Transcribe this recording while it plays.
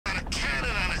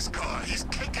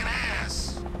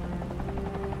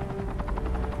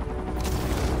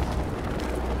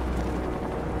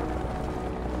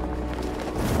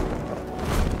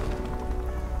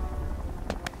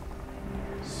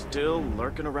still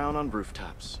lurking around on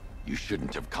rooftops. You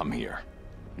shouldn't have come here.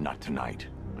 Not tonight.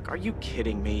 Like, are you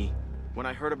kidding me? When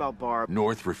I heard about Barb...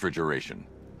 North Refrigeration.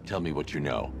 Tell me what you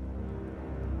know.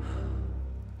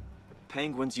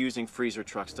 Penguin's using freezer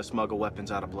trucks to smuggle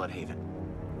weapons out of Bloodhaven.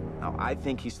 Now, I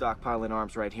think he's stockpiling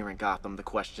arms right here in Gotham. The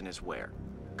question is where.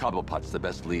 Cobblepot's the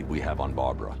best lead we have on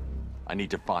Barbara. I need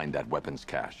to find that weapons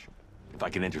cache. If I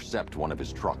can intercept one of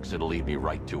his trucks, it'll lead me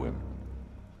right to him.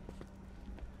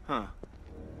 Huh.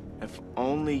 If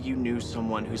only you knew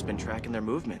someone who's been tracking their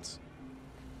movements.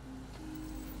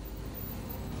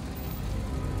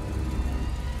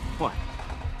 What?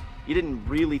 You didn't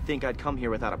really think I'd come here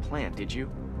without a plan, did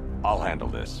you? I'll handle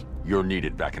this. You're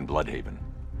needed back in Bloodhaven.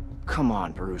 Come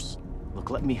on, Bruce. Look,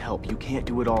 let me help. You can't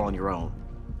do it all on your own.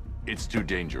 It's too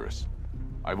dangerous.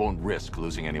 I won't risk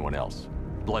losing anyone else.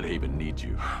 Bloodhaven needs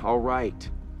you. All right.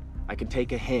 I can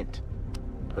take a hint.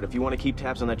 But if you want to keep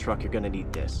tabs on that truck, you're gonna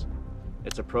need this.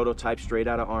 It's a prototype straight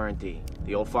out of R&D.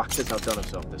 The old fox has outdone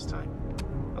himself this time.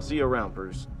 I'll see you around,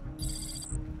 Bruce.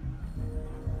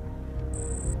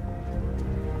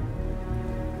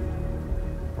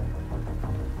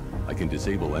 I can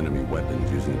disable enemy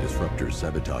weapons using Disruptor's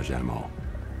sabotage ammo.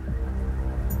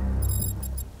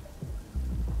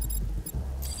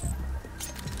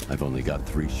 I've only got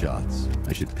 3 shots.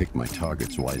 I should pick my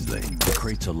targets wisely. The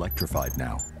crate's electrified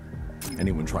now.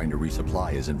 Anyone trying to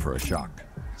resupply is in for a shock.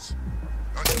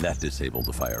 That disabled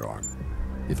the firearm.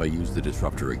 If I use the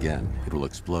disruptor again, it will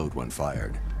explode when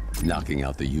fired, knocking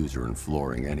out the user and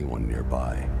flooring anyone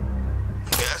nearby.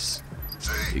 Yes?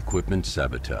 See? Equipment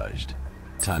sabotaged.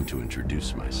 Time to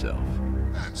introduce myself.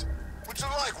 What's it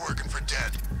like working for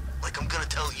Dead? Like I'm gonna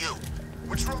tell you.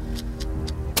 What's wrong?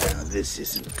 Now, this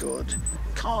isn't good.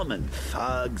 Common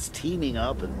thugs teaming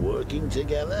up and working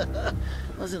together?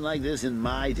 Wasn't like this in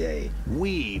my day.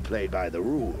 We played by the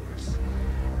rules.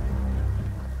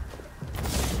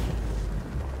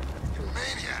 You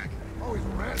maniac! Always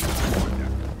ranting on you.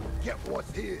 Get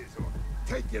what's his, or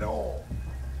take it all.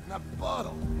 And that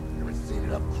bottle, you ever seen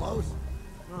it up close?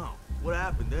 No. What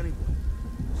happened anyway?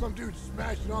 Some dude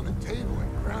smashed it on the table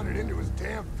and ground it into his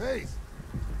damn face.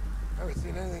 Haven't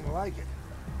seen anything like it.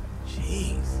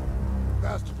 Jeez.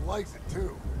 Bastard likes it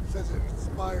too. Says it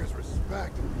inspires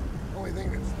respect. Only thing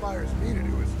it inspires me to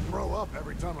do is throw up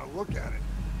every time I look at it.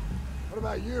 What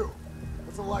about you?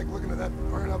 What's it like looking at that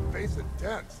burned up face of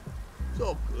Dents? It's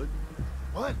all good.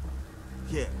 What?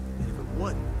 Yeah, and if it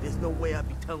wasn't, there's no way I'd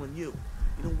be telling you.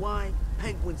 You know why?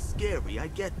 Penguin's scary, I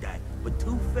get that. But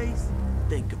Two-Face?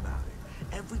 Think about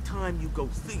it. Every time you go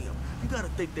see him, you gotta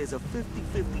think there's a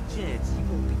 50-50 chance he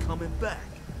won't be coming back.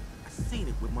 I've seen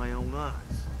it with my own eyes.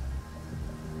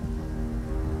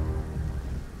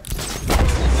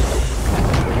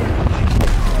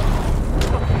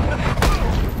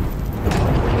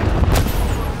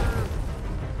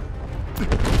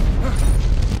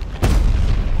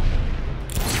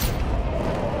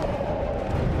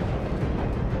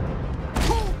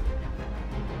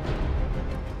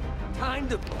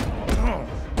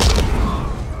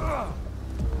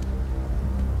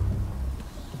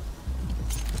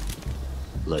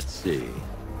 Let's see.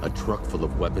 A truck full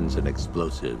of weapons and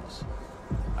explosives.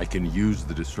 I can use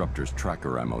the Disruptor's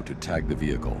tracker ammo to tag the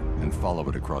vehicle and follow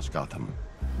it across Gotham.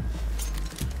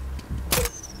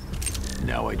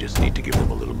 Now I just need to give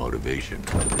them a little motivation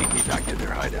to lead me back to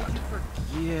their hideout.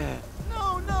 Yeah.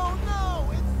 No, no, no!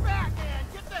 It's Batman!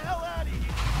 Get the hell out of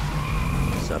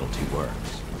here! Subtlety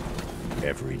works.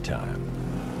 Every time.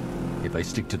 If I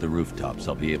stick to the rooftops,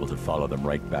 I'll be able to follow them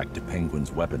right back to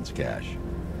Penguin's weapons cache.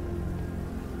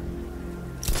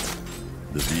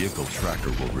 The vehicle tracker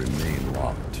will remain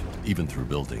locked, even through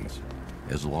buildings,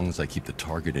 as long as I keep the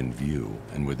target in view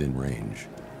and within range.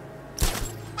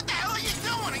 What the hell are you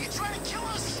doing? Are you trying to kill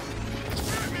us?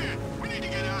 Batman, we need to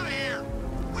get out of here.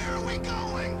 Where are we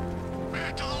going?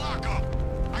 Back to the lockup.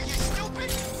 Are you stupid?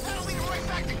 That'll lead right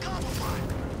back to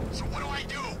Cobblepot. So what do I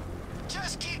do?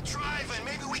 Just keep driving.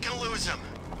 Maybe we can lose him.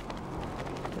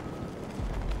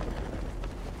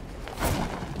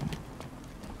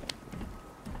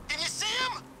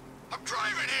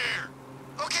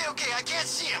 Okay, I can't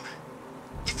see him.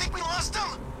 You think we lost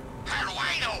him? How do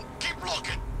I know? Keep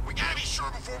looking. We gotta be sure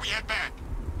before we head back.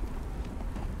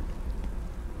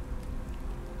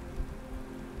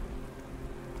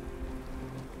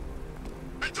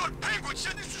 I thought Penguin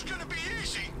said this was gonna be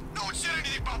easy. No one said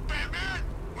anything about Batman.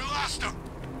 We lost him.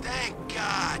 Thank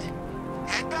God.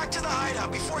 Head back to the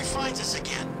hideout before he finds us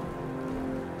again.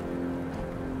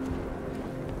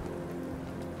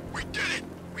 We did it.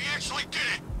 We actually did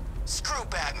it. Screw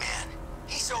Batman.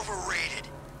 He's overrated.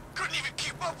 Couldn't even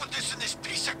keep up with this in this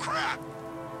piece of crap.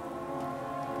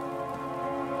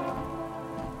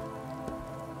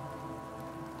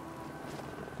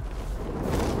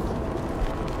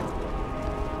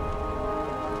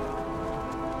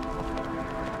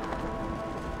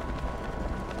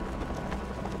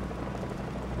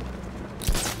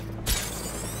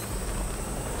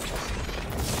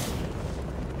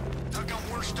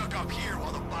 up here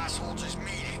while the boss holds his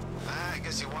meeting. I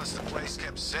guess he wants the place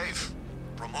kept safe.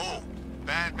 From who?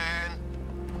 Batman?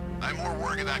 I'm more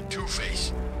worried about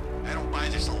Two-Face. I don't buy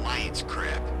this alliance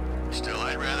crap. Still,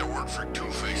 I'd rather work for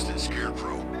Two-Face than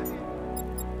Scarecrow.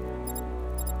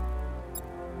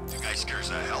 The guy scares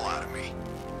the hell out of me.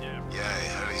 Yeah, I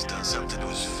heard he's done something to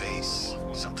his face.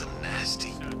 Something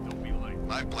nasty.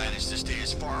 My plan is to stay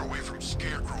as far away from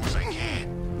Scarecrow as I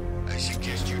can. I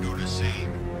suggest you do the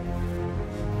same.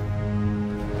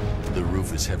 The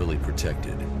roof is heavily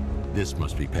protected. This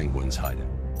must be Penguin's hideout.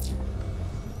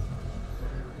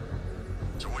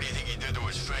 So what do you think he did to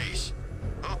his face?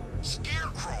 Huh?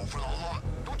 Scarecrow for the law.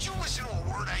 Don't you listen to a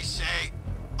word I say?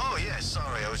 Oh, yeah,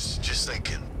 sorry, I was just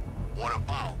thinking. What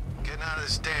about? Getting out of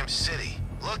this damn city.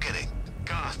 Look at it.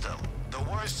 Gotham. The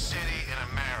worst city in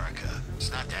America.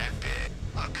 It's not that big.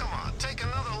 Oh, come on, take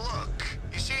another look.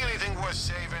 You see anything worth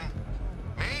saving?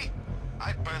 Me?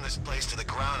 I'd burn this place to the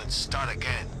ground and start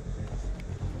again.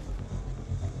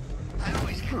 I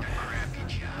always get the crappy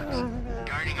jobs.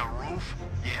 Guarding a roof?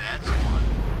 Yeah, that's one.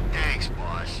 Thanks,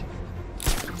 boss.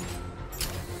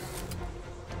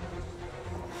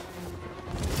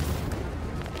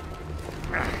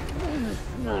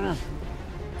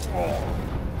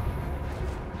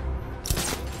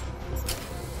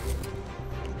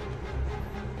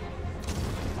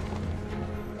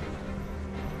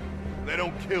 They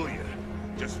don't kill you.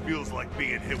 Just feels like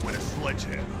being hit with a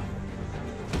sledgehammer.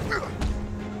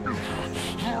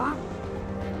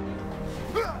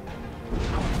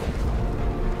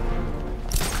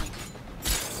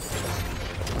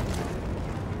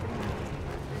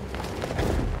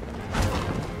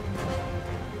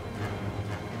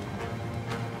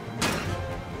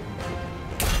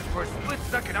 For a split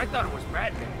second, I thought it was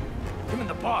Batman. Him and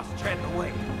the boss chatting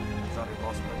away. Thought I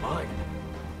lost my mind.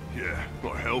 Yeah,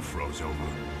 well, hell froze over.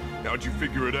 How'd you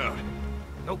figure it out?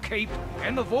 No cape,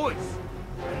 and the voice,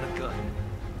 and the gun.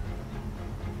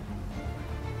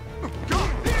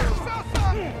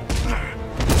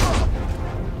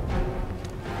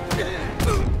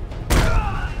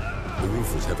 The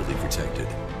roof was heavily protected.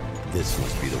 This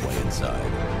must be the way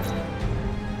inside.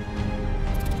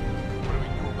 What do we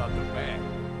do about the bag?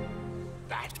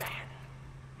 Batman.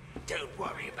 Don't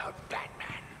worry about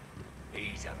Batman.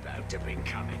 He's about to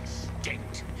become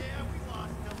extinct. Yeah, we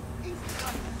lost him. He's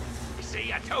done. You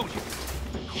see, I told you.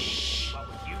 Shh.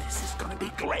 This is gonna be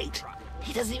great.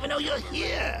 He doesn't even know you're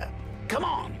here. Come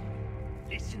on.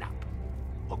 Listen up.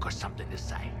 I've got something to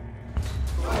say.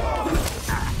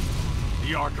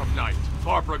 The Arkham Knight,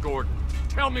 Barbara Gordon.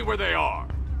 Tell me where they are.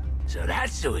 So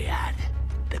that's who we had.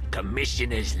 The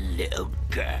commissioner's little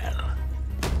girl.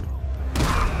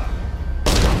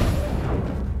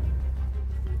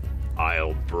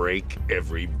 I'll break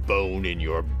every bone in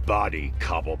your body,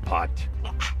 Cobblepot.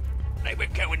 They were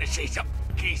going to see some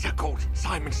geezer called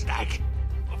Simon Stagg.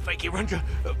 I think he runs a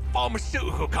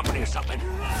pharmaceutical company or something.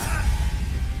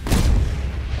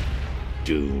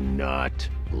 Do not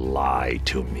lie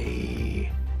to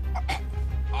me.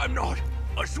 I'm not.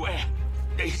 I swear.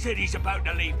 They said he's about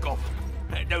to leave Gotham.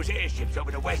 Those airships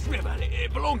over the West River,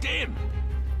 it belonged to him.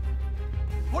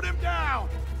 Put him down!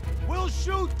 We'll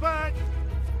shoot, Bat!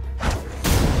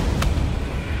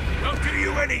 Won't do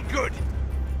you any good.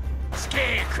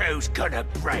 Scarecrow's gonna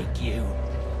break you.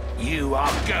 You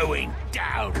are going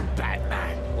down,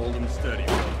 Batman. Hold him steady,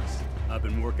 fellas. I've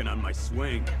been working on my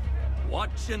swing.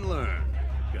 Watch and learn.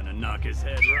 Gonna knock his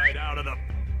head right out of the...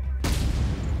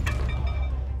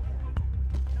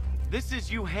 This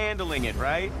is you handling it,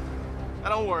 right? Now,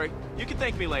 don't worry. You can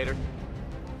thank me later.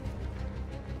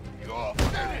 You're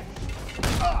finished!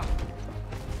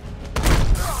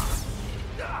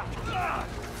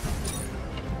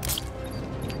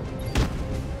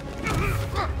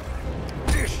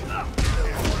 This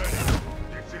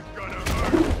is gonna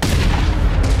hurt!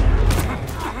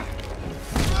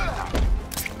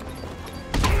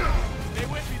 Stay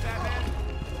with me, Batman.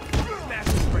 Smash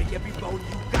and break every bone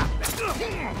you got,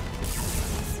 Batman.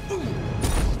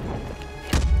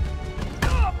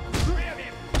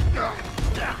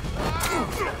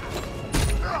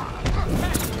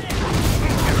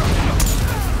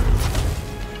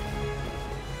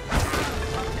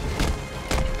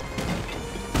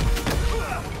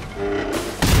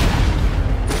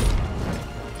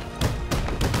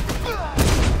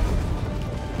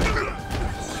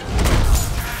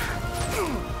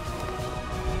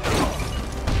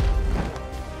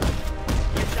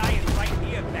 You're dying right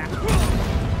here, Batman.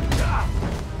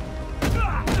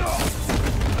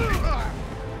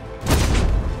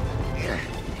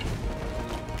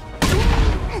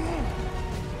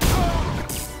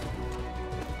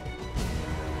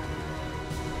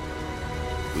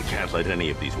 We can't let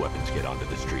any of these weapons get onto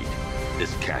the street.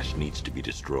 This cache needs to be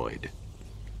destroyed.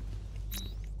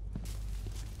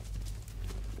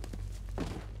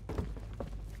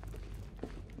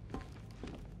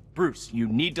 Bruce, you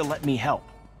need to let me help.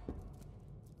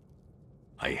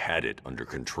 I had it under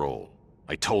control.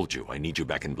 I told you, I need you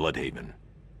back in Bloodhaven.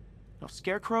 Now,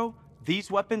 Scarecrow, these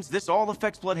weapons, this all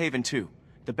affects Bloodhaven too.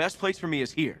 The best place for me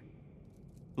is here.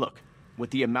 Look, with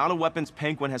the amount of weapons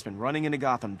Penguin has been running into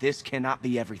Gotham, this cannot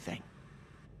be everything.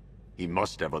 He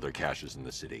must have other caches in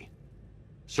the city.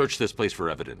 Search this place for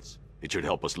evidence. It should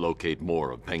help us locate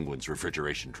more of Penguin's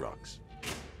refrigeration trucks.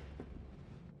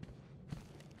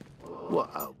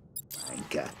 Whoa,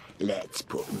 Anchor, let's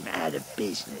put him out of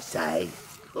business, eh?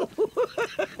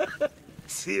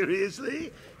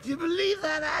 Seriously? Do you believe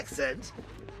that accent?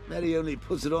 Bet he only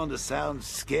puts it on to sound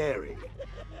scary.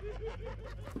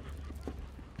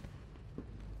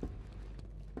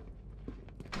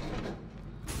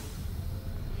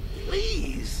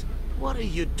 Please, what are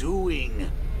you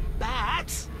doing?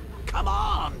 Bats? Come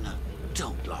on!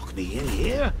 Don't lock me in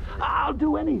here. I'll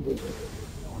do anything.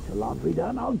 Want your laundry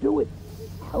done? I'll do it.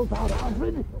 Help out,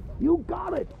 Alfred. You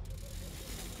got it.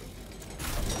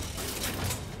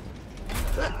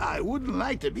 I wouldn't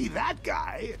like to be that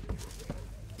guy.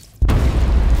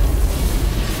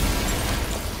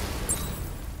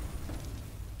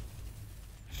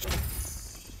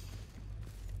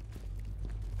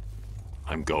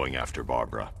 I'm going after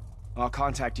Barbara. I'll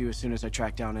contact you as soon as I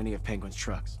track down any of Penguin's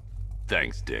trucks.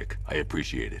 Thanks, Dick. I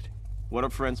appreciate it. What are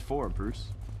friends for, Bruce?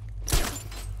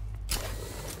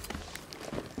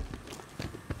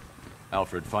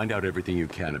 Alfred, find out everything you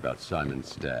can about Simon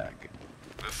Stagg.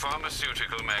 The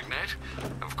pharmaceutical magnate?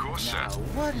 Of course, sir. Now,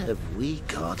 what have we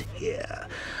got here?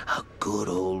 A good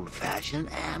old-fashioned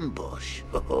ambush.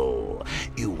 Oh,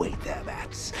 you wait there,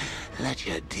 Bats. Let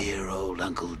your dear old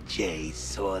Uncle Jay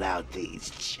sort out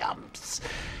these chumps.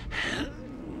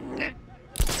 Gun!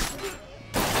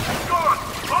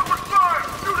 Upper side!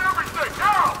 Shoot everything!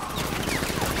 Now!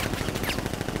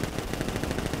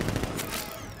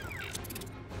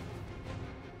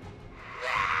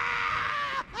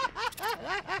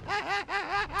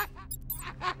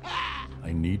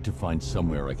 I need to find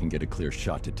somewhere I can get a clear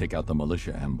shot to take out the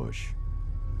militia ambush.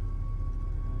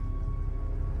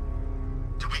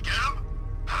 Did we get him?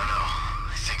 I don't know.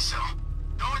 I think so.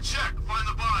 Go and check. Find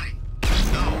the body.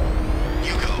 No.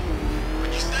 You go.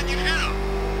 But you said you hit him.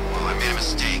 Well, I made a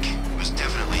mistake. It was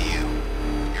definitely you.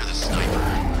 You're the sniper.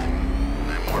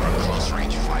 I'm more of a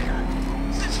close-range fighter.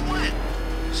 Since when?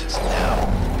 Since now.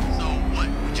 So what?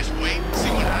 We just wait and see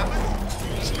what happens?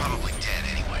 He's probably dead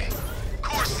anyway. Of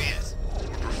course he is.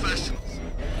 We're professionals.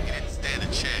 He didn't stand a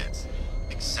chance.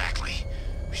 Exactly.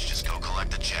 We should just go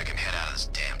collect the check and head out of this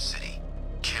damn city.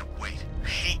 Can't wait. I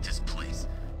hate this place.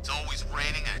 It's always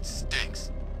raining and it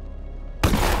stinks.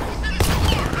 He's in his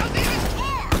car! How's he in his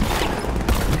car?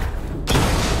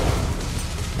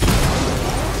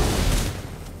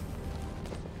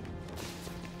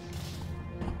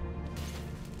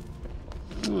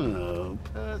 Oh,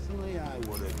 personally, I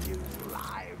would have used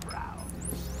live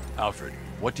rounds. Alfred,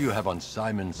 what do you have on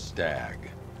Simon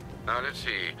Stagg? Now, let's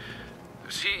see.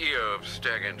 The CEO of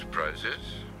Stagg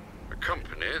Enterprises, a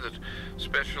company that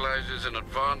specializes in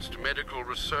advanced medical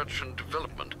research and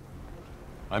development.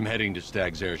 I'm heading to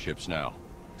Stagg's airships now.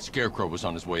 Scarecrow was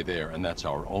on his way there, and that's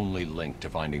our only link to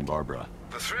finding Barbara.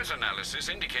 The threat analysis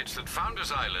indicates that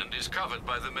Founders Island is covered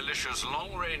by the militia's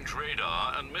long-range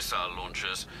radar and missile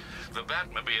launchers. The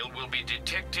Batmobile will be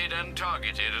detected and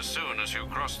targeted as soon as you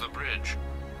cross the bridge.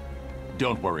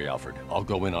 Don't worry, Alfred. I'll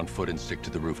go in on foot and stick to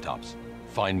the rooftops.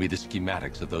 Find me the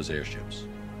schematics of those airships.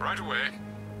 Right away.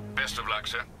 Best of luck,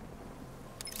 sir.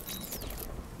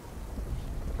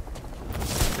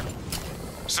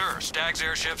 Sir, Stagg's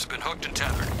airships have been hooked and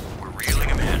tethered. We're reeling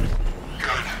him in.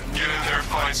 Good. Get in there,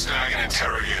 find Stagg, and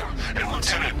interrogate him. And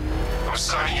Lieutenant, I'm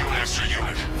assigning you an extra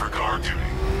unit for guard duty.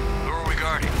 Who are we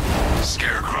guarding?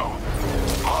 Scarecrow.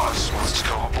 Boss wants to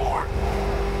go aboard.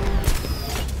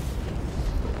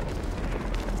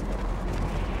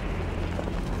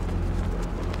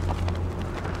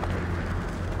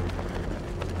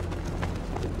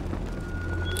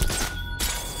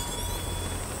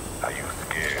 Are you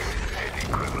scared, petty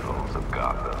criminals of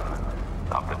Gotham?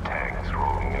 Of the tanks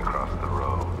rolling across the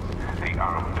roads, the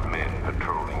armed men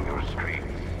patrolling your streets?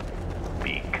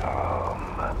 Be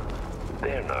calm.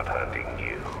 They're not hunting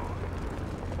you.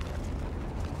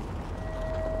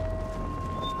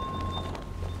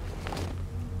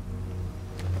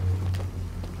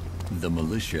 The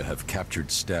militia have captured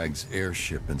Stagg's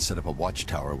airship and set up a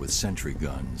watchtower with sentry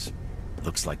guns.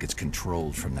 Looks like it's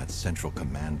controlled from that central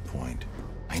command point.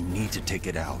 I need to take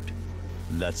it out.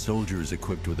 That soldier is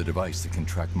equipped with a device that can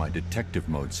track my detective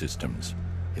mode systems.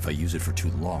 If I use it for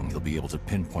too long, he'll be able to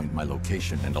pinpoint my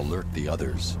location and alert the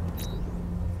others.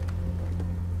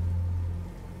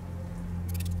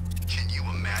 Can you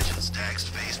imagine Stagg's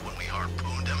face when we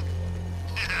harpooned him?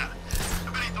 Yeah,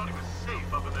 I bet he thought he was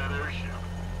safe up in that airship.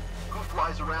 Who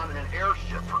flies around in an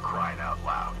airship, for crying out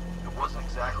loud? It wasn't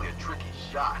exactly a tricky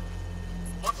shot.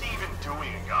 What's he even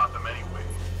doing in Gotham anyway?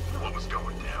 He knew what was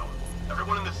going down.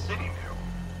 Everyone in the city knew.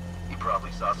 He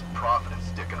probably saw some profit in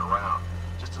sticking around.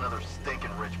 Just another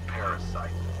stinking rich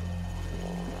parasite.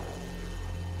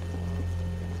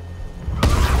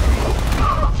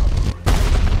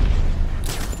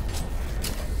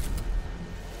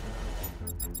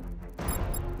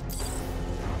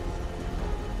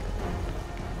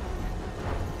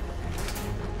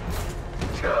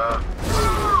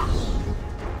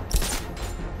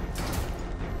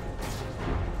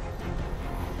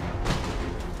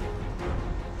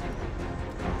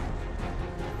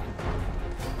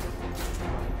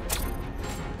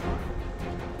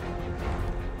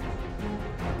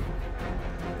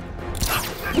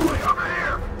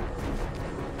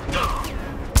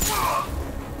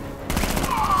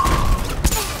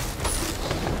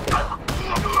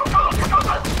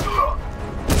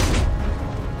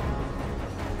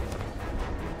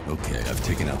 Okay, I've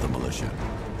taken out the militia.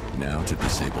 Now to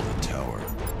disable the tower.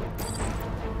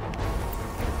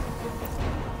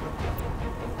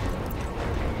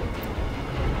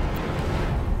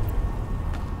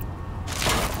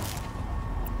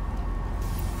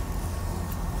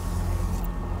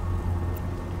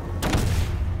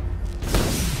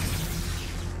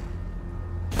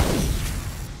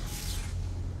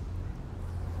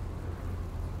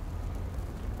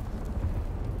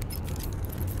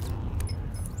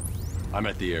 I'm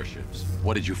at the airships.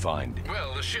 What did you find?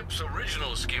 Well, the ship's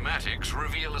original schematics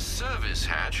reveal a service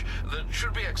hatch that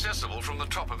should be accessible from the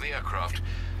top of the aircraft.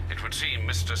 It would seem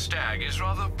Mr. Stagg is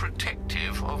rather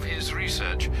protective of his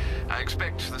research. I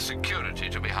expect the security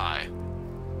to be high.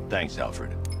 Thanks,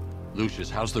 Alfred.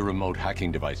 Lucius, how's the remote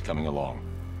hacking device coming along?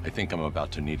 I think I'm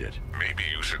about to need it. Maybe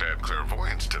you should add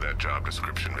clairvoyance to that job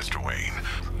description, Mr. Wayne.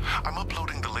 I'm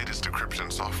uploading the latest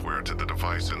decryption software to the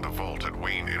device in the vault at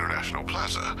Wayne International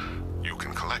Plaza. You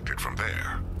can collect it from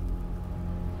there.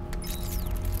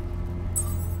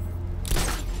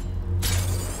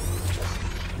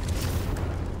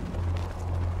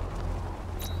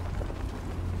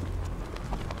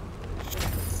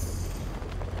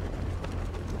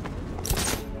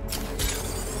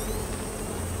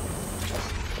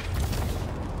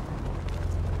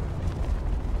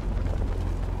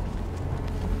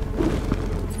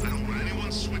 I don't want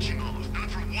anyone switching off, not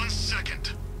for 1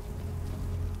 second.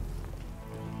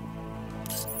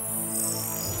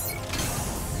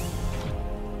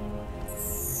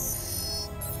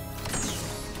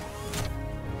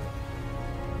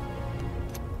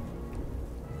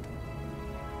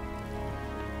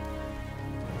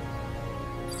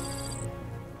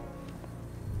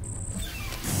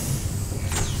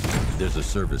 There's a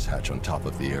service hatch on top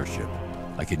of the airship.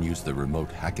 I can use the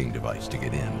remote hacking device to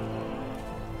get in.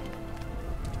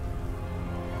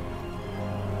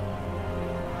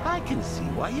 I can see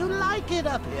why you like it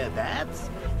up here,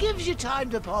 Bats. Gives you time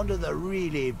to ponder the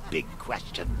really big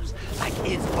questions, like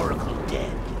is Oracle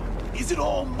dead? Is it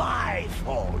all my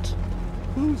fault?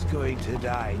 Who's going to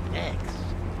die next?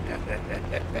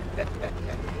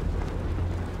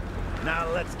 Now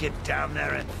let's get down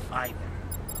there and fight him.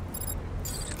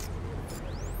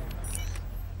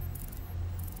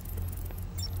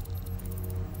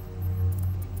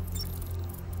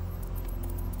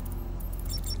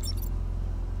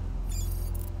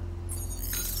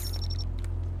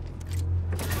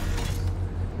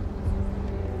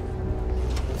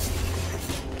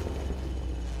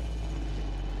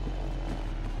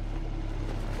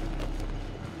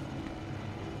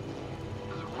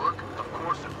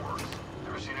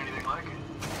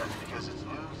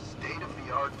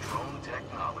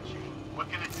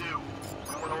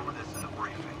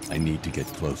 I need to get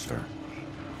closer.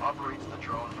 Operates the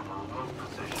drone from a remote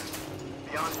position.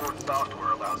 The onboard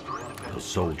software allows for independent... The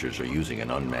soldiers are using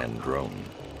an unmanned drone.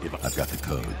 I've got the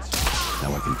codes.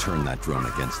 Now I can turn that drone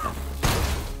against them.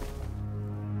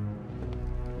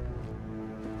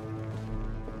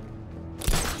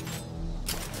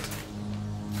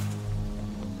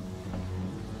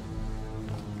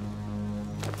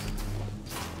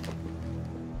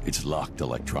 It's locked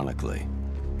electronically.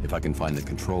 If I can find the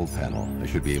control panel, I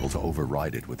should be able to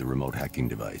override it with the remote hacking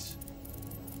device.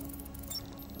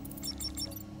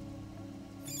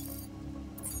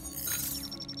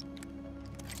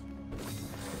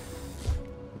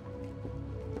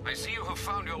 I see you have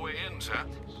found your way in, sir.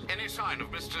 Any sign of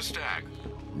Mr. Stagg?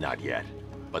 Not yet.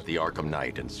 But the Arkham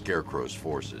Knight and Scarecrow's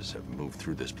forces have moved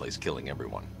through this place, killing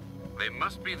everyone. They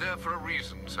must be there for a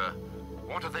reason, sir.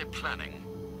 What are they planning?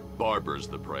 Barbara's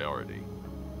the priority.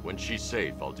 When she's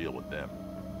safe, I'll deal with them.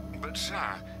 But,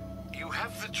 sir, you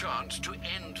have the chance to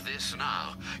end this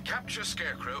now. Capture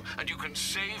Scarecrow, and you can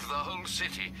save the whole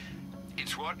city.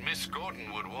 It's what Miss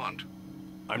Gordon would want.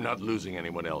 I'm not losing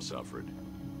anyone else, Alfred.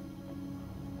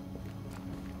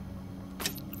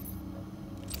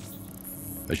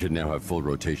 I should now have full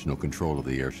rotational control of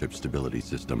the airship stability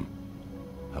system.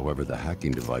 However, the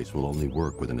hacking device will only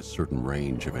work within a certain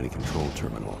range of any control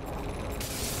terminal.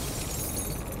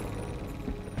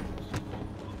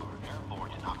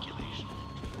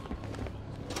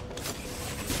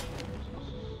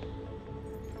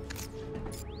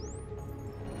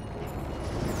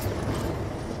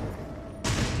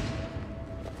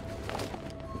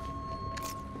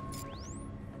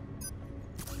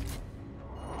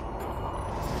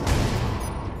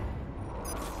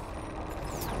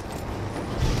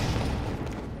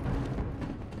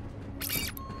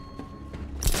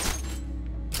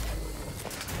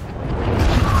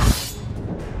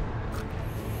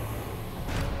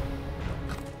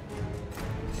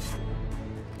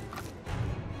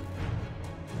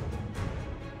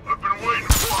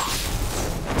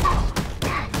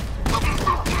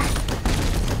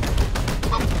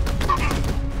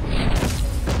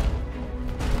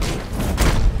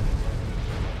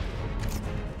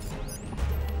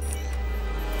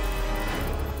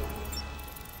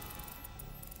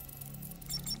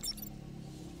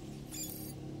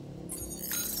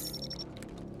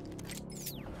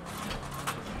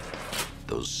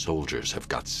 Those soldiers have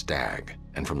got Stagg,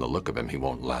 and from the look of him, he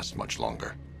won't last much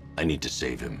longer. I need to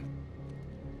save him.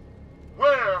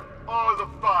 Where are the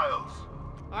files?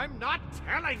 I'm not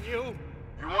telling you.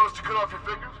 You want us to cut off your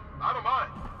fingers? I don't mind.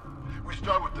 We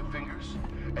start with the fingers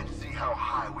and see how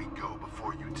high we go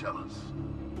before you tell us.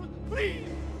 Please.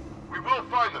 We will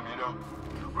find them, you know.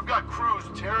 We've got crews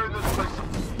tearing this place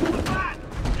apart.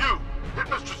 You, hit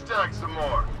Mr. Stagg some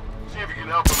more. See if you can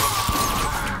help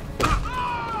him.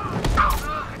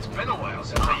 It's been a while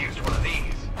since I used one of these.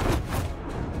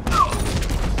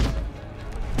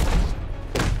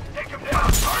 Take him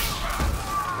down,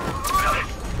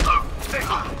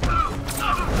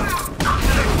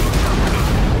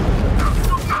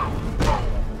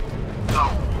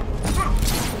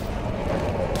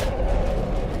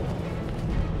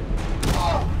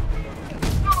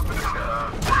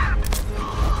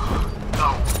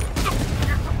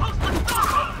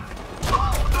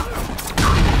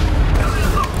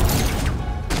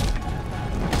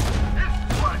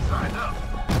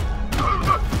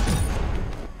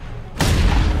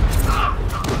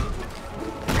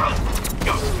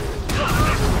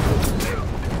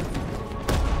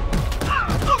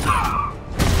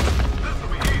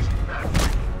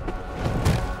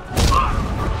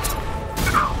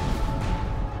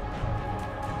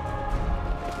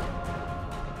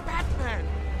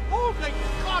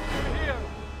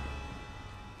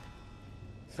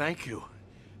 Thank you.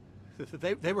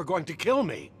 They were going to kill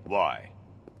me. Why?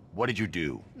 What did you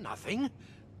do? Nothing.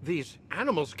 These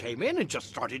animals came in and just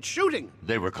started shooting.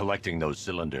 They were collecting those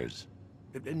cylinders.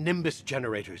 Nimbus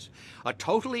generators. A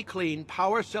totally clean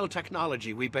power cell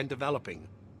technology we've been developing.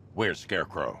 Where's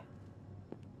Scarecrow?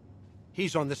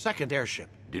 He's on the second airship.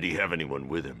 Did he have anyone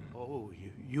with him? Oh,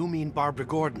 you mean Barbara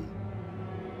Gordon?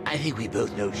 I think we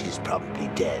both know she's probably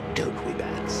dead, don't we,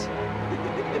 Bats?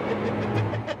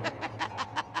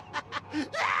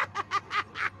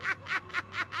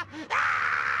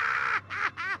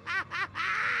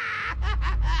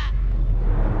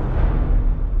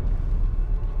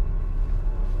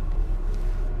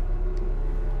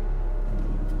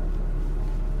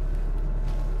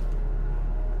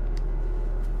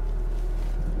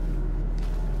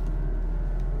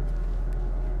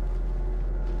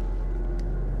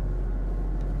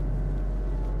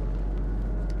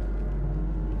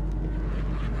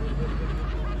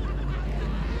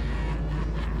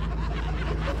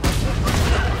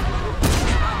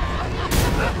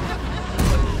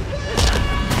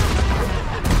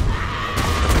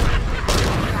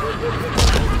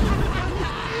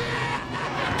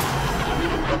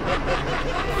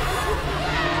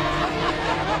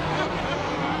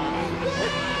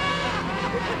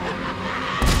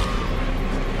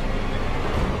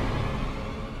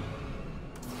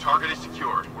 Target is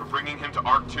secured. We're bringing him to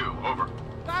Ark 2. Over.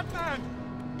 Batman!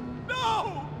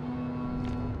 No!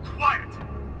 Quiet!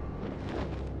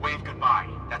 Wave goodbye.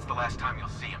 That's the last time you'll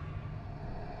see him.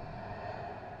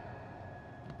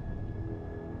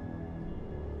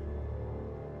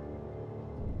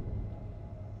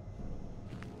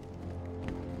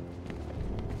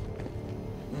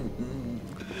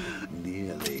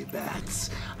 minutes.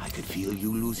 I could feel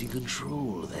you losing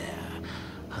control there.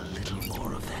 A little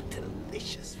more of that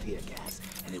delicious fear gas,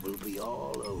 and it will be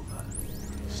all over.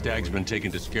 Stagg's been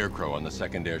taken to Scarecrow on the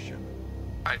second airship.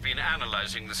 I've been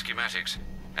analyzing the schematics,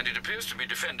 and it appears to be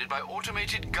defended by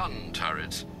automated gun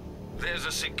turrets. There's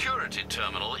a security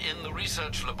terminal in the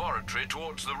research laboratory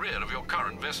towards the rear of your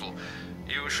current vessel.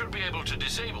 You should be able to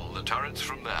disable the turrets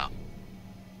from there.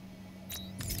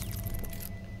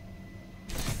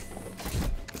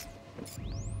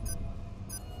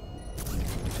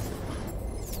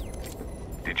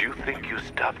 Did you think you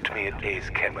stopped me at Ace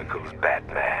Chemicals,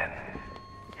 Batman?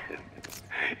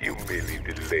 You merely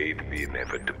delayed the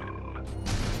inevitable.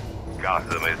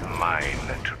 Gotham is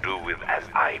mine to do with as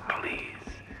I please.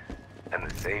 And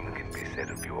the same can be said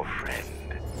of your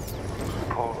friend,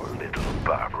 poor little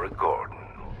Barbara Gordon.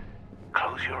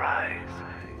 Close your eyes.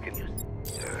 Can you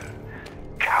see her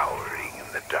cowering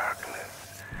in the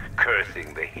darkness,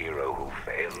 cursing the hero who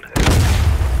failed her?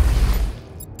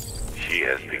 She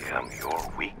has become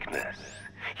your weakness,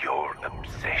 your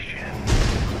obsession,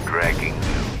 dragging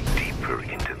you deeper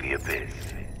into the abyss.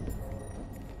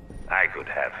 I could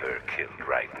have her killed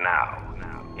right now.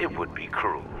 It would be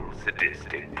cruel,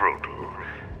 sadistic, brutal.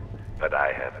 But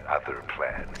I have other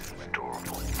plans in store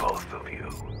for both of you.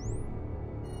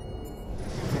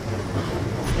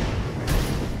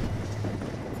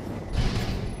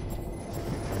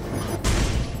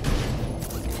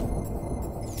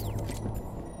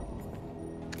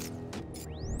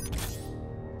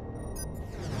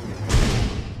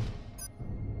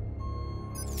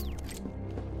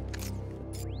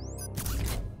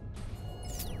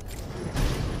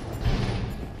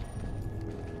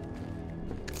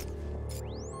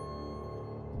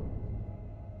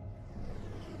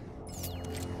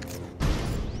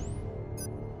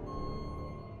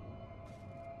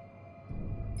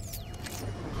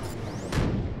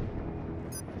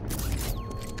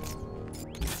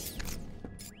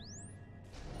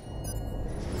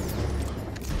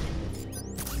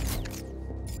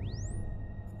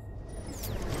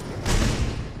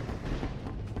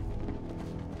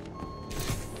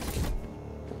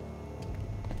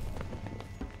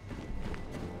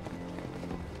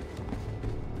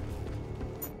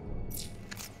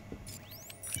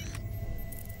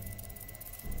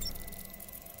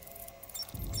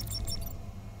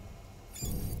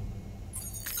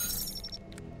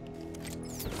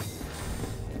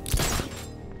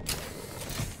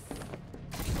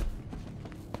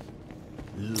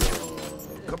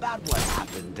 About what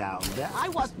happened down there. I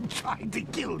wasn't trying to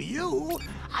kill you.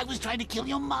 I was trying to kill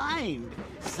your mind.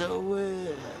 So,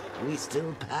 we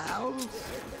still pals?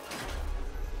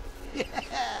 Yeah.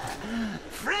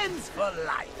 Friends for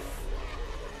life.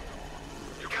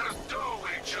 You got a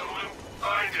stowaway, gentlemen.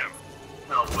 Find him.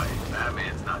 No way.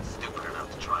 Batman's not stupid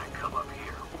enough to try and come up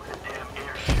here with a damn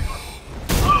airship.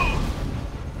 Oh!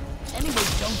 Anyway,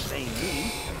 don't blame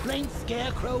me. Blame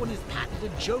Scarecrow and his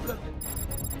patented Joker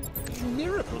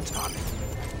miracle tonic.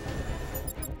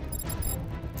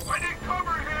 I need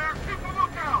cover here. Keep a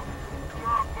lookout. Come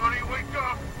on, buddy. Wake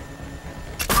up.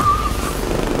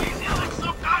 He's yelling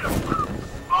some kind of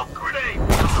smoke grenade.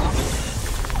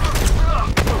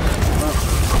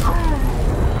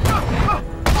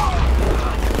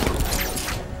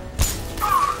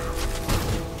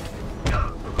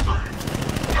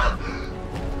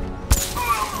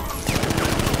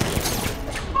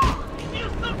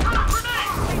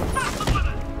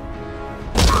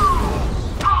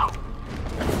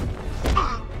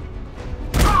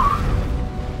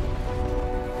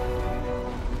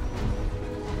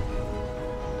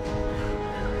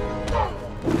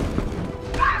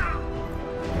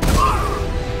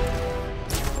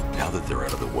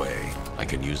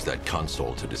 That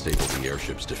console to disable the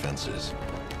airship's defenses.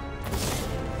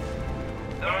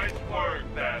 Nice work,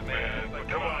 Batman. But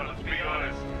come on, let's be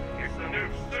honest. It's the new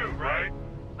suit, right?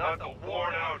 Not the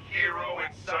worn-out hero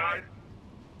inside.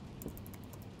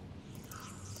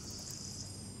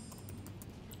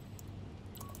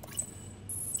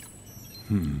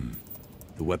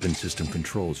 The weapon system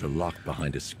controls are locked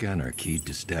behind a scanner keyed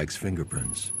to Stagg's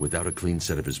fingerprints. Without a clean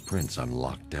set of his prints, I'm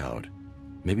locked out.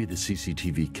 Maybe the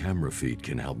CCTV camera feed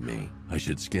can help me. I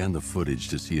should scan the footage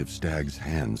to see if Stagg's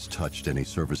hands touched any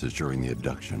surfaces during the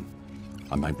abduction.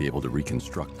 I might be able to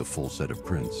reconstruct the full set of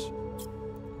prints.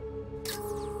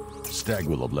 Stagg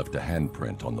will have left a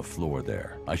handprint on the floor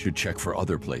there. I should check for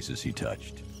other places he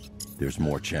touched. There's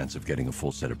more chance of getting a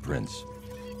full set of prints.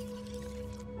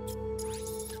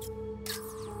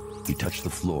 He touched the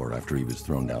floor after he was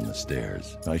thrown down the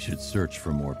stairs. I should search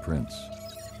for more prints.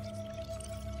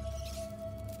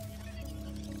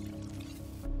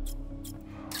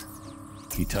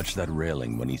 He touched that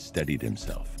railing when he steadied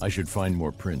himself. I should find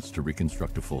more prints to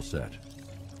reconstruct a full set.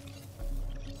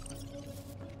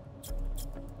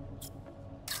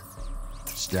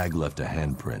 Stagg left a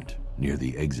handprint near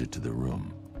the exit to the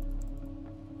room.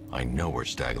 I know where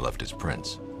Stagg left his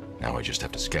prints. Now I just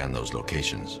have to scan those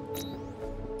locations.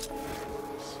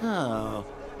 So,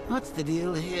 what's the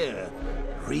deal here?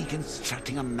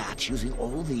 Reconstructing a match using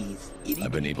all these idiots?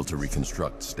 I've been able to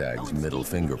reconstruct Stagg's middle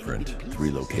fingerprint.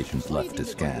 3 locations left to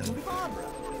scan.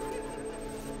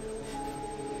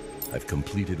 I've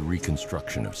completed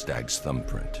reconstruction of Stagg's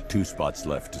thumbprint. 2 spots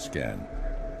left to scan.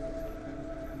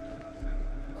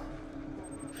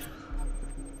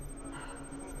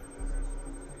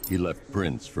 He left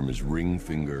prints from his ring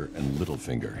finger and little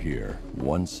finger here.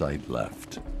 1 site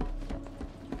left.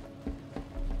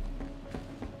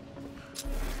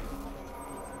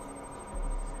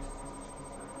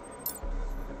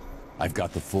 I've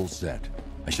got the full set.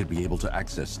 I should be able to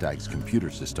access Stagg's computer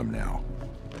system now.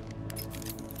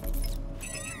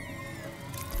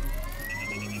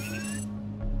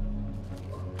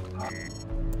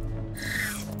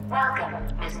 Welcome,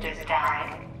 Mr.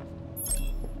 Stagg.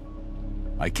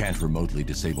 I can't remotely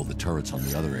disable the turrets on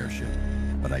the other airship,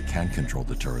 but I can control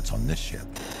the turrets on this ship.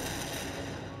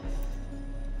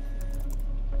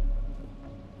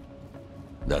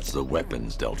 That's the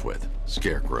weapons dealt with.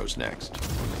 Scarecrow's next.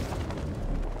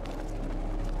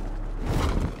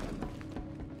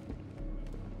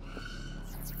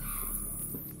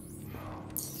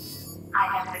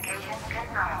 Identification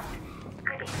confirmed.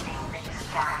 Good evening, Mr.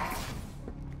 Stagg.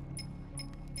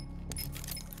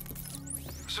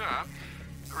 Sir,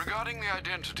 regarding the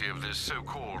identity of this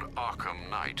so-called Arkham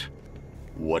Knight.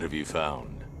 What have you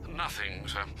found? Nothing,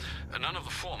 sir. None of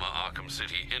the former Arkham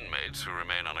City inmates who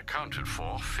remain unaccounted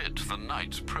for fit the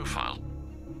Knight's profile.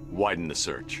 Widen the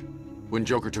search. When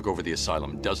Joker took over the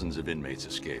asylum, dozens of inmates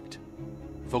escaped.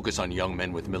 Focus on young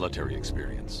men with military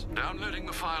experience. Downloading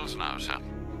the files now, sir.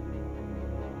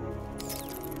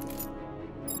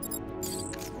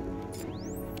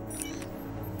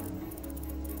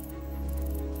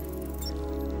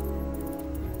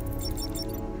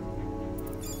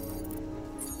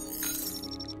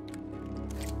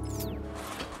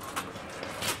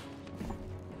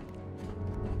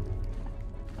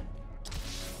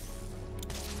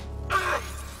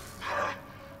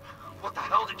 What the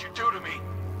hell did you do to me?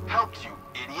 Helps, you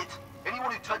idiot.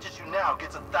 Anyone who touches you now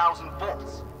gets 1,000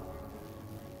 volts.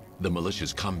 The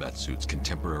militia's combat suits can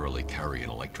temporarily carry an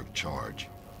electric charge.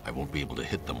 I won't be able to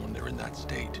hit them when they're in that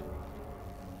state.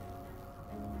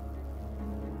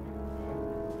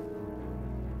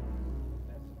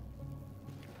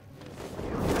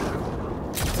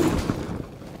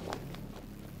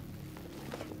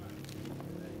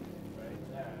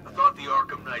 I thought the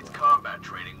Arkham Knight's combat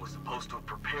training was supposed to have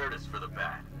prepared us for the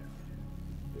bat.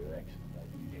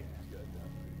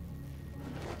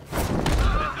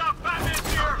 There's not Batman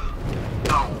here!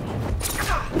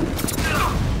 Cover me!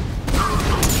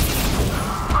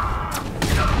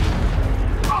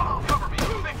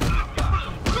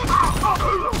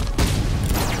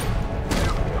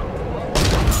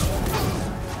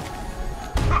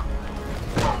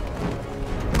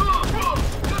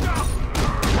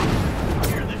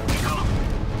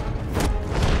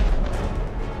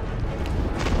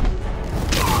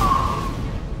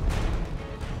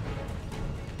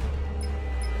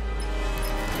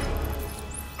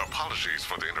 Apologies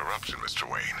for the interruption, Mr.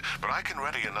 Wayne, but I can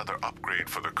ready another upgrade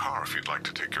for the car if you'd like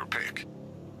to take your pick.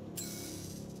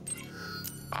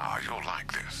 Ah, you'll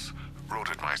like this. Wrote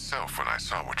it myself when I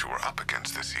saw what you were up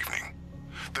against this evening.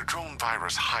 The drone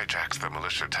virus hijacks the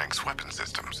militia tank's weapon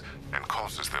systems and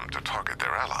causes them to target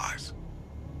their allies.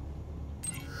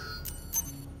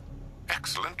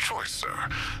 Excellent choice, sir.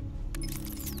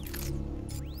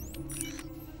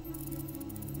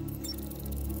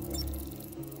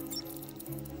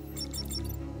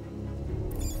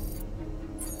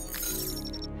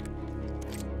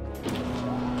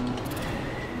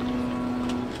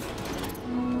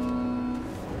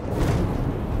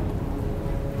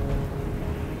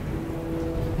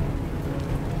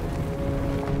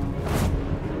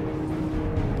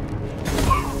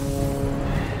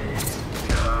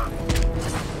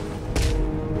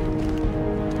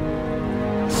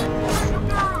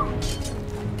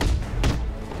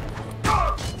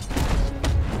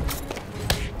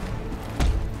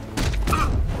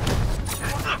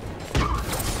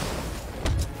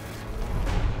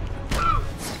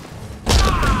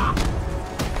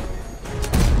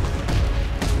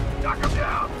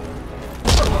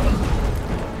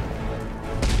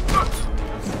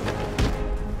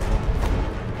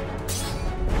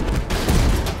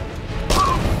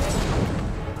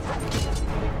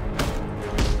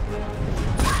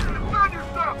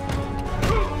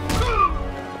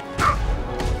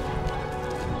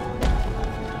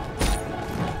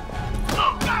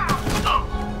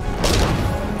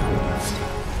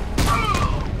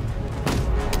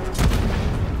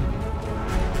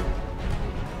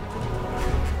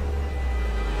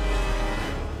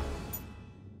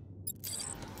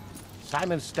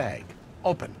 Simon Stagg.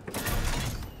 Open.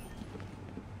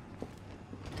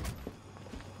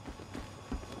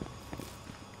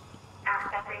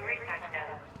 Accessing research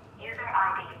notes. User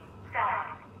ID, Stagg,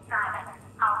 Simon,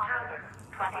 October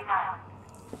 29th.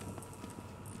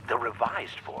 The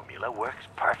revised formula works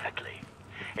perfectly.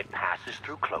 It passes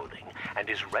through clothing and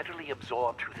is readily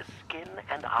absorbed through the skin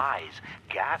and eyes.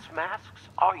 Gas masks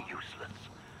are useless.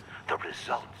 The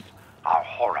results are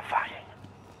horrifying.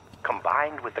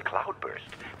 Combined with the cloudburst,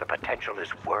 the potential is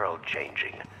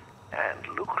world-changing and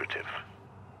lucrative.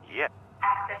 Yet.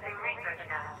 Accessing research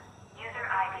notes. User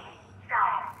ID,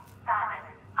 Stagg, Simon,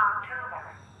 October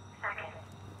 2nd.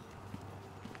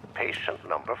 Patient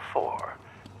number 4.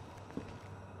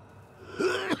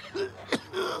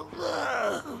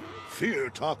 Fear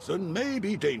toxin may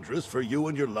be dangerous for you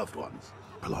and your loved ones.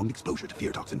 Prolonged exposure to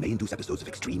fear toxin may induce episodes of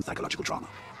extreme psychological trauma.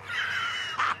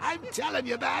 I'm telling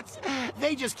you, Bats,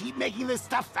 they just keep making this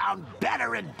stuff sound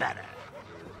better and better.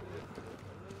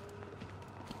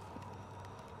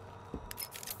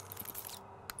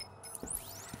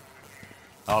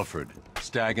 Alfred,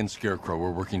 Stagg and Scarecrow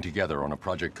were working together on a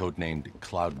project codenamed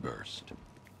Cloudburst.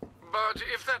 But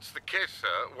if that's the case,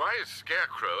 sir, why is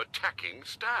Scarecrow attacking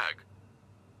Stagg?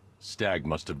 Stagg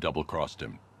must have double-crossed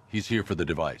him. He's here for the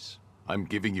device. I'm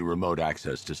giving you remote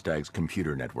access to Stagg's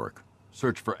computer network.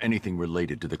 Search for anything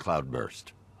related to the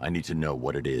Cloudburst. I need to know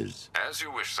what it is. As you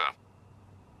wish, sir.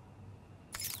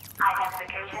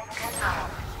 Identification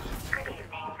confirmed. Good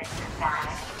evening, Mr. Stagg.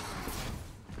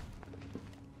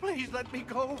 Please let me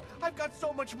go. I've got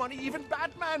so much money, even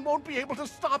Batman won't be able to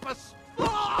stop us.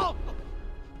 Oh!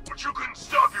 But you couldn't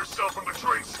stop yourself from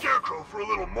betraying Scarecrow for a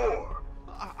little more.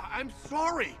 I'm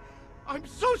sorry. I'm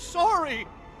so sorry.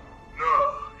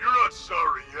 No, you're not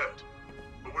sorry yet.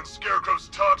 But when Scarecrow's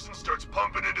toxin starts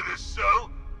pumping into this cell,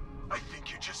 I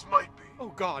think you just might be.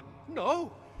 Oh God,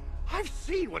 no. I've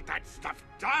seen what that stuff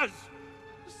does.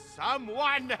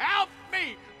 Someone help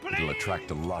me, please! It'll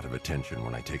attract a lot of attention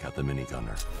when I take out the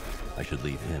minigunner. I should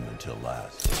leave him until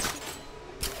last.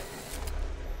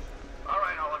 All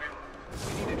right, all of you.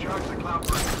 We need to charge the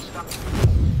cloudburst and stop.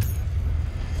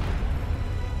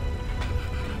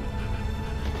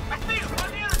 I see him on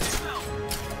the energy cell!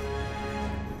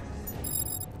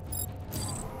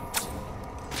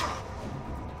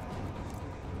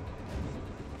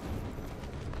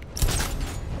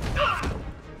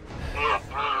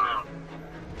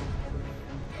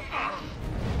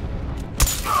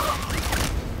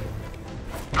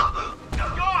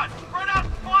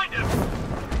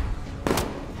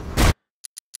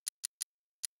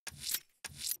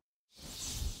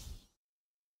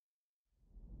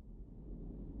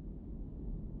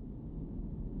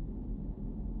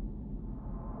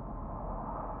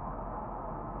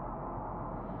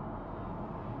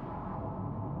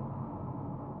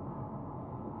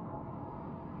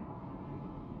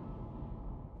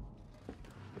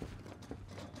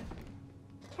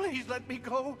 Please let me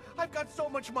go. I've got so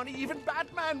much money, even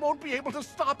Batman won't be able to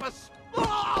stop us.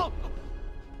 Oh!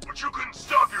 But you couldn't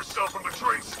stop yourself from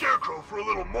betraying Scarecrow for a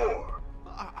little more.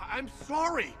 I'm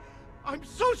sorry. I'm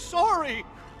so sorry.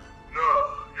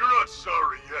 No, you're not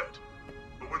sorry yet.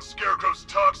 But when Scarecrow's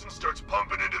toxin starts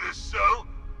pumping into this cell,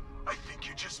 I think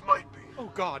you just might be.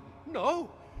 Oh God, no.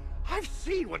 I've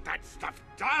seen what that stuff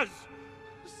does.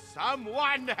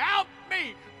 Someone help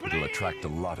me, please! It'll attract a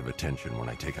lot of attention when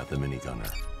I take out the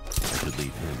minigunner. I should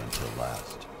leave him until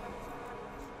last.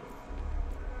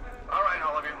 All right,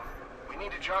 all of you. We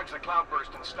need to charge the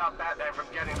cloudburst and stop Batman from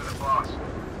getting to the boss.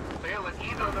 Fail at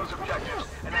either of those objectives,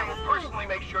 and I will personally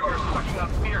make sure you're sucking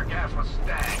up fear gas with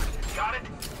Stagg. Got it?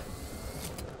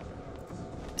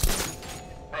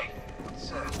 Hey,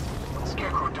 what's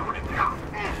Scarecrow doing in there?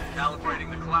 Calibrating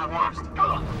the cloudburst.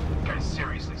 Ugh, guy's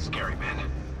seriously scary, man.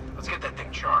 Let's get that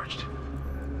thing charged.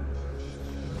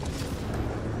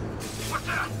 What's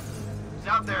that? He's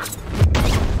out there.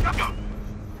 Go!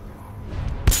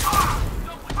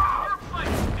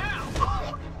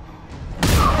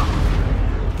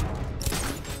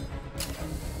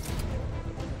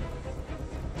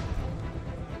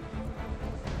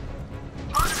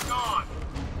 Target's gone.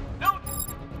 No!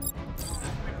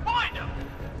 We find him!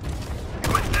 He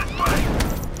went this way!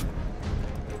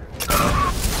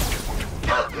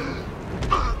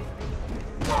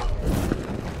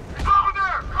 He's over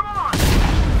there! Come on!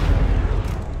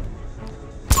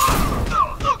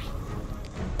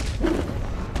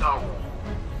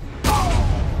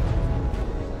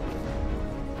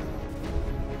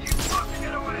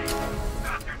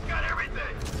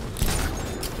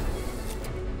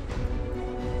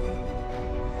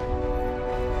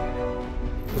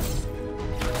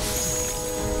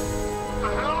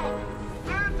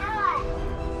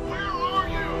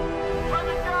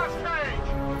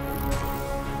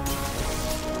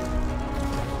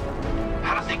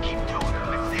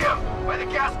 by the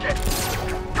gasket!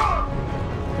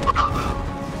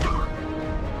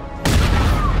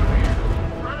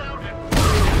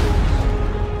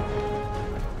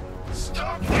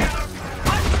 Stop in the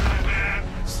fight, man!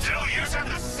 Still using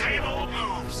the same old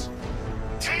moves!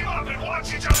 Team up and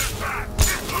watch each other's back!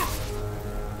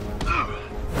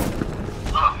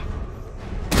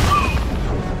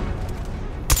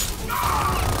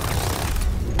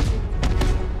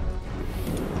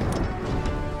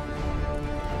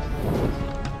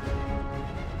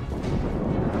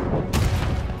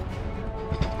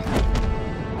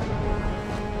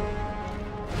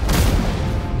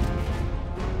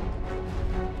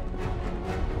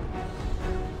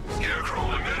 Scarecrow,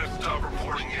 the men have stopped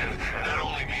reporting in, and that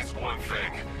only means one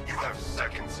thing. You have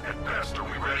seconds at best. Are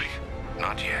we ready?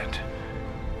 Not yet.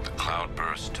 The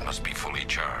cloudburst must be fully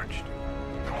charged.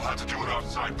 Then we'll have to do it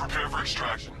outside. Prepare for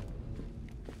extraction.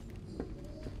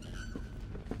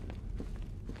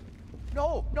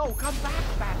 No, come back,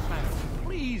 Batman.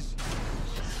 Please.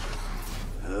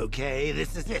 Okay,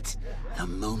 this is it. The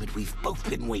moment we've both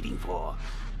been waiting for.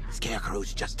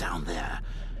 Scarecrow's just down there.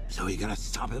 So are you gonna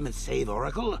stop him and save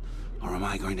Oracle? Or am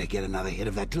I going to get another hit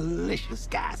of that delicious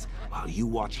gas while you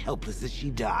watch helpless as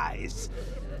she dies?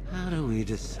 How do we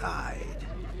decide?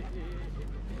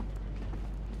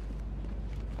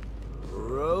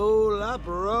 Roll up,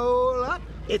 roll up.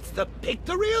 It's the Pick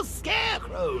the Real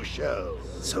Scarecrow show.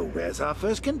 So where's our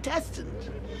first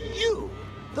contestant? You,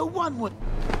 the one with...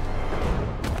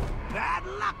 Bad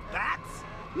luck, Bats!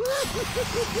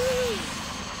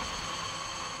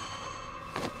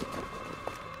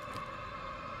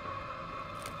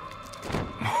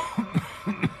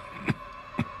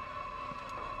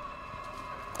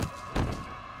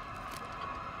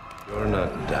 You're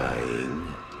not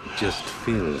dying. It just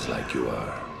feels like you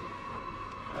are.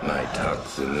 My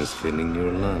toxin is filling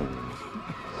your lungs,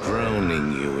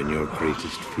 drowning you in your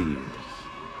greatest fears.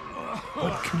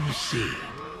 What can you see?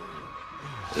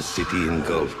 A city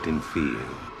engulfed in fear.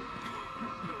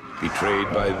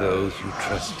 Betrayed by those you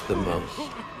trust the most.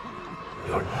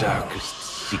 Your darkest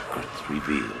secrets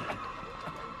revealed.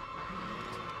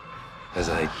 As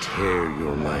I tear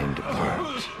your mind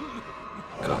apart,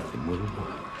 Gotham will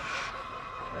watch.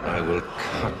 I will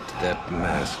cut that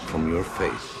mask from your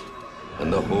face,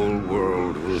 and the whole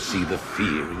world will see the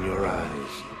fear in your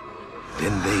eyes.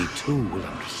 Then they too will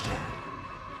understand.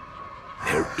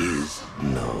 There is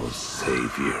no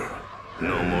savior,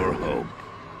 no more hope,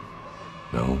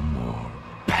 no more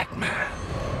Batman.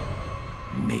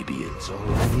 Maybe it's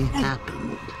already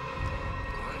happened.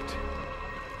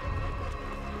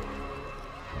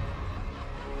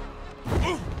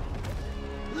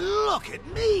 Look at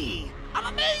me!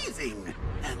 I'm amazing!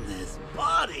 And this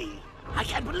body! I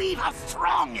can't believe how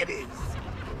strong it is!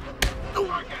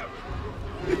 Oh.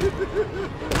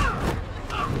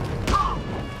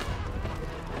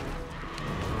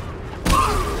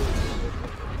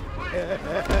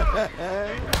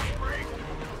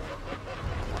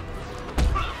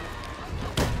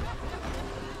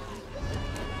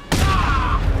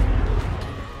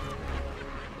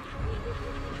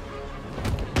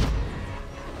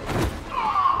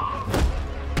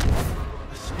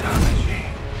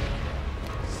 Astonishing.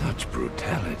 Such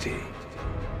brutality.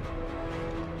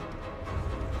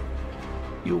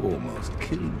 You almost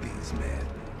killed these men.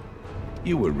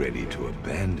 You were ready to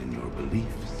abandon your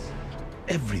beliefs,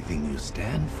 everything you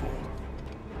stand for.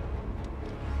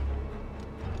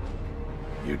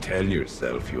 You tell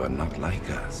yourself you are not like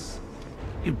us.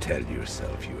 You tell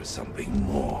yourself you are something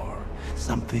more,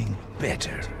 something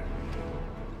better.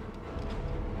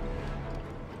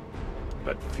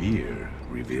 But fear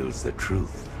reveals the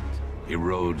truth,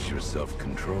 erodes your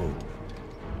self-control.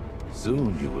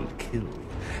 Soon you will kill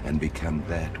and become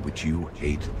that which you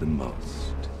hate the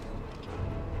most.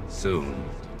 Soon,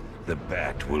 the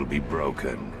bat will be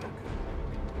broken.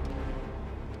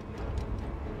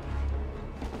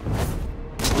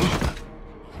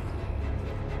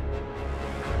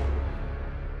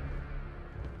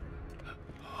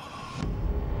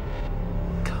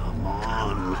 Come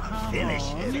on, finish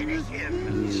him. Finish him.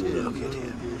 Look at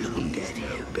him. Look at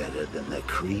him. Better than the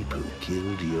creep who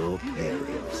killed your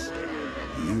parents.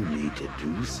 You need to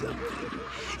do something.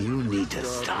 You need to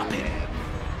stop him.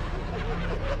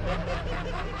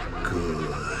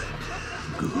 Good.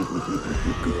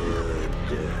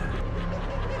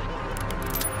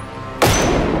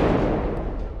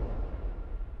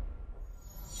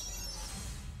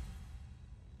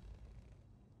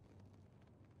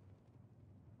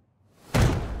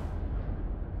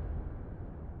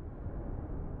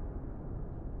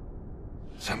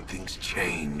 Something's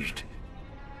changed.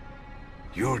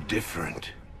 You're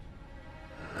different.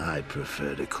 I I'd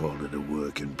prefer to call it a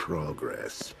work in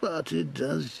progress, but it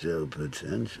does show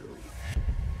potential.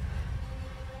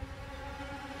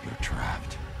 You're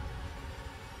trapped.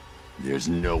 There's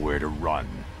nowhere to run.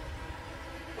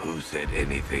 Who said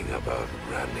anything about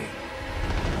running?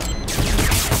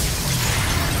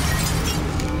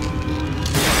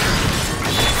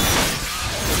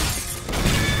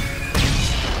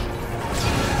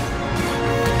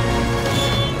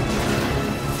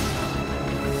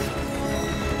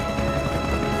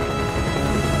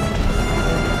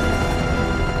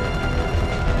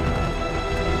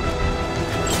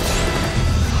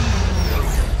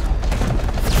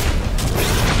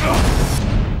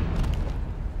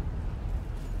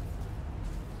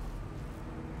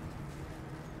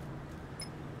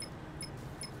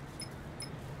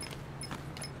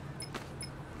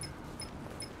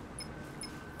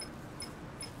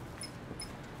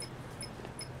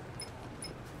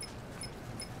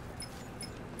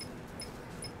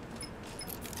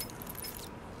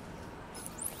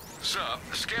 Sir,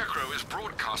 the Scarecrow is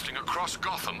broadcasting across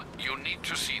Gotham. You need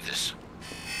to see this.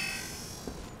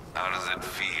 How does it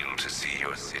feel to see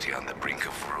your city on the brink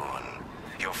of ruin?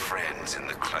 Your friends in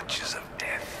the clutches of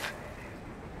death?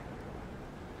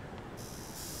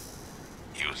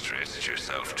 You stretched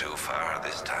yourself too far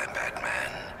this time,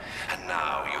 Batman. And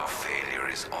now your failure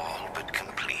is all but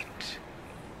complete.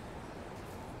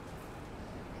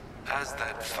 As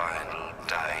that final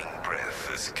dying breath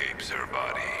escapes her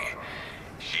body,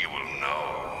 she will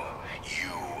know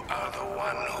you are the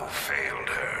one who failed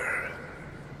her.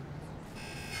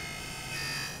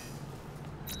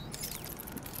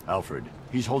 Alfred,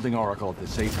 he's holding Oracle at the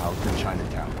safe house in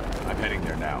Chinatown. I'm heading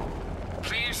there now.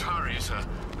 Please hurry, sir.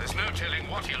 There's no telling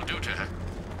what he'll do to her.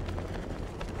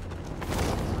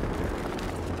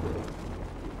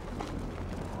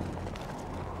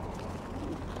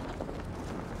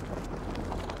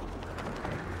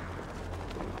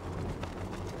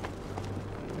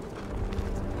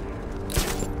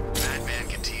 Batman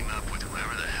can team up with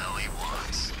whoever the hell he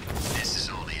wants. This is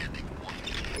all the ending.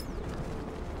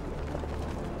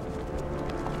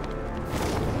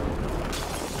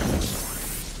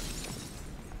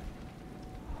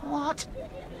 What?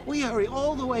 We hurry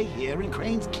all the way here and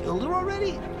Crane's killed her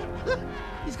already?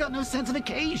 He's got no sense of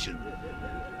occasion.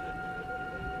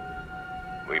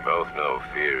 We both know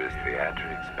fear is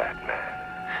theatrics,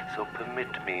 Batman. So permit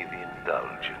me the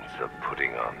indulgence of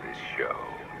putting on this show.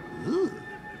 Ooh.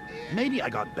 Maybe I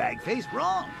got Bagface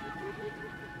wrong.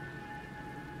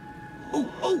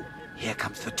 Oh, here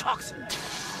comes the toxin.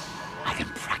 I can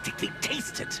practically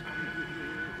taste it.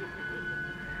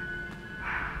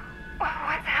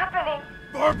 What's happening?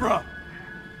 Barbara!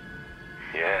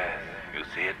 Yes, you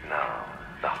see it now.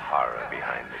 The horror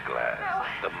behind the glass.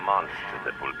 The monster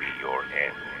that will be your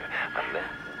end.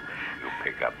 Unless you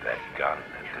pick up that gun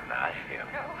and deny him.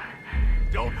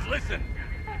 Don't listen!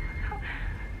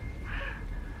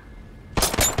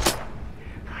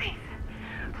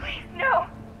 Please, no!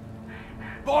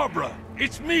 Barbara,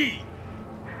 it's me!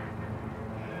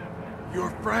 Your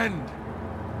friend.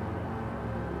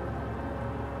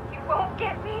 You won't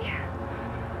get me.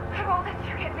 I won't let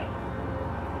you get me.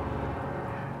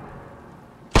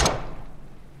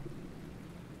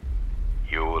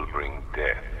 You will bring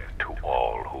death to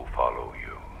all who follow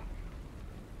you.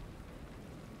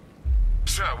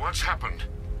 Sir, what's happened?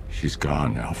 She's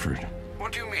gone, Alfred.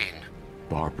 What do you mean?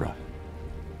 Barbara.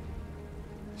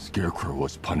 Scarecrow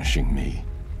was punishing me.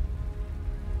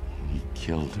 He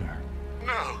killed her.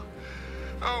 No.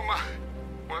 Oh, my...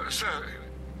 Well, sir,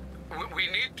 we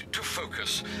need to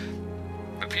focus.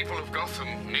 The people of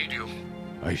Gotham need you.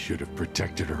 I should have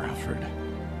protected her, Alfred.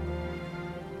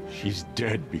 She's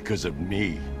dead because of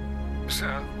me.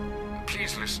 Sir,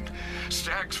 please listen.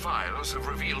 Stagg's files have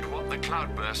revealed what the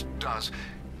cloudburst does.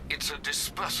 It's a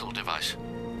dispersal device.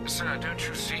 Sir, don't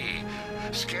you see?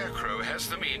 Scarecrow has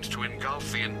the means to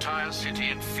engulf the entire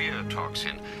city in fear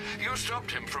toxin. You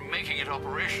stopped him from making it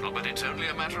operational, but it's only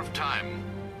a matter of time.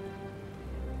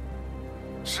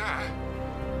 Sir,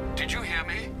 did you hear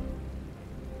me?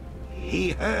 He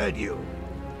heard you.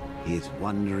 He's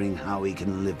wondering how he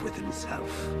can live with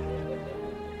himself.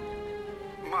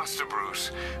 Master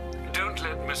Bruce, don't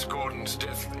let Miss Gordon's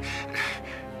death...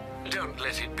 Don't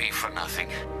let it be for nothing.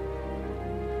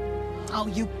 Oh,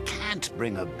 you can't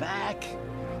bring her back.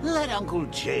 Let Uncle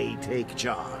Jay take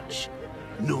charge.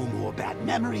 No more bad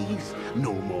memories,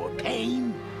 no more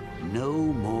pain, no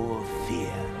more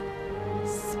fear.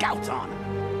 Scout on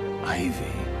her.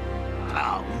 Ivy.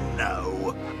 Oh,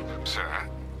 no. Sir?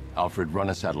 Alfred, run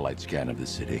a satellite scan of the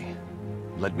city.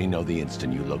 Let me know the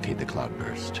instant you locate the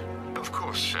cloudburst. Of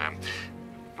course, sir.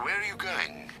 Where are you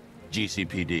going?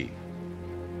 GCPD.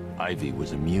 Ivy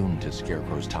was immune to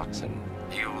Scarecrow's toxin.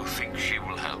 You think she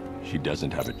will help? She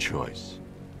doesn't have a choice.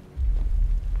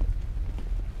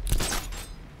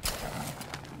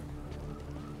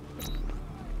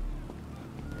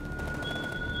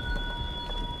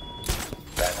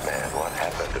 Batman, what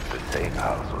happened at the safe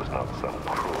house was not some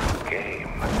cruel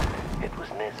game. It was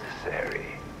necessary.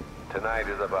 Tonight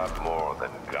is about more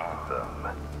than Gotham.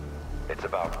 It's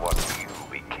about what you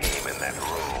became in that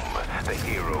room. The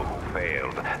hero who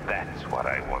failed. That's what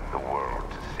I want the world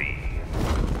to see.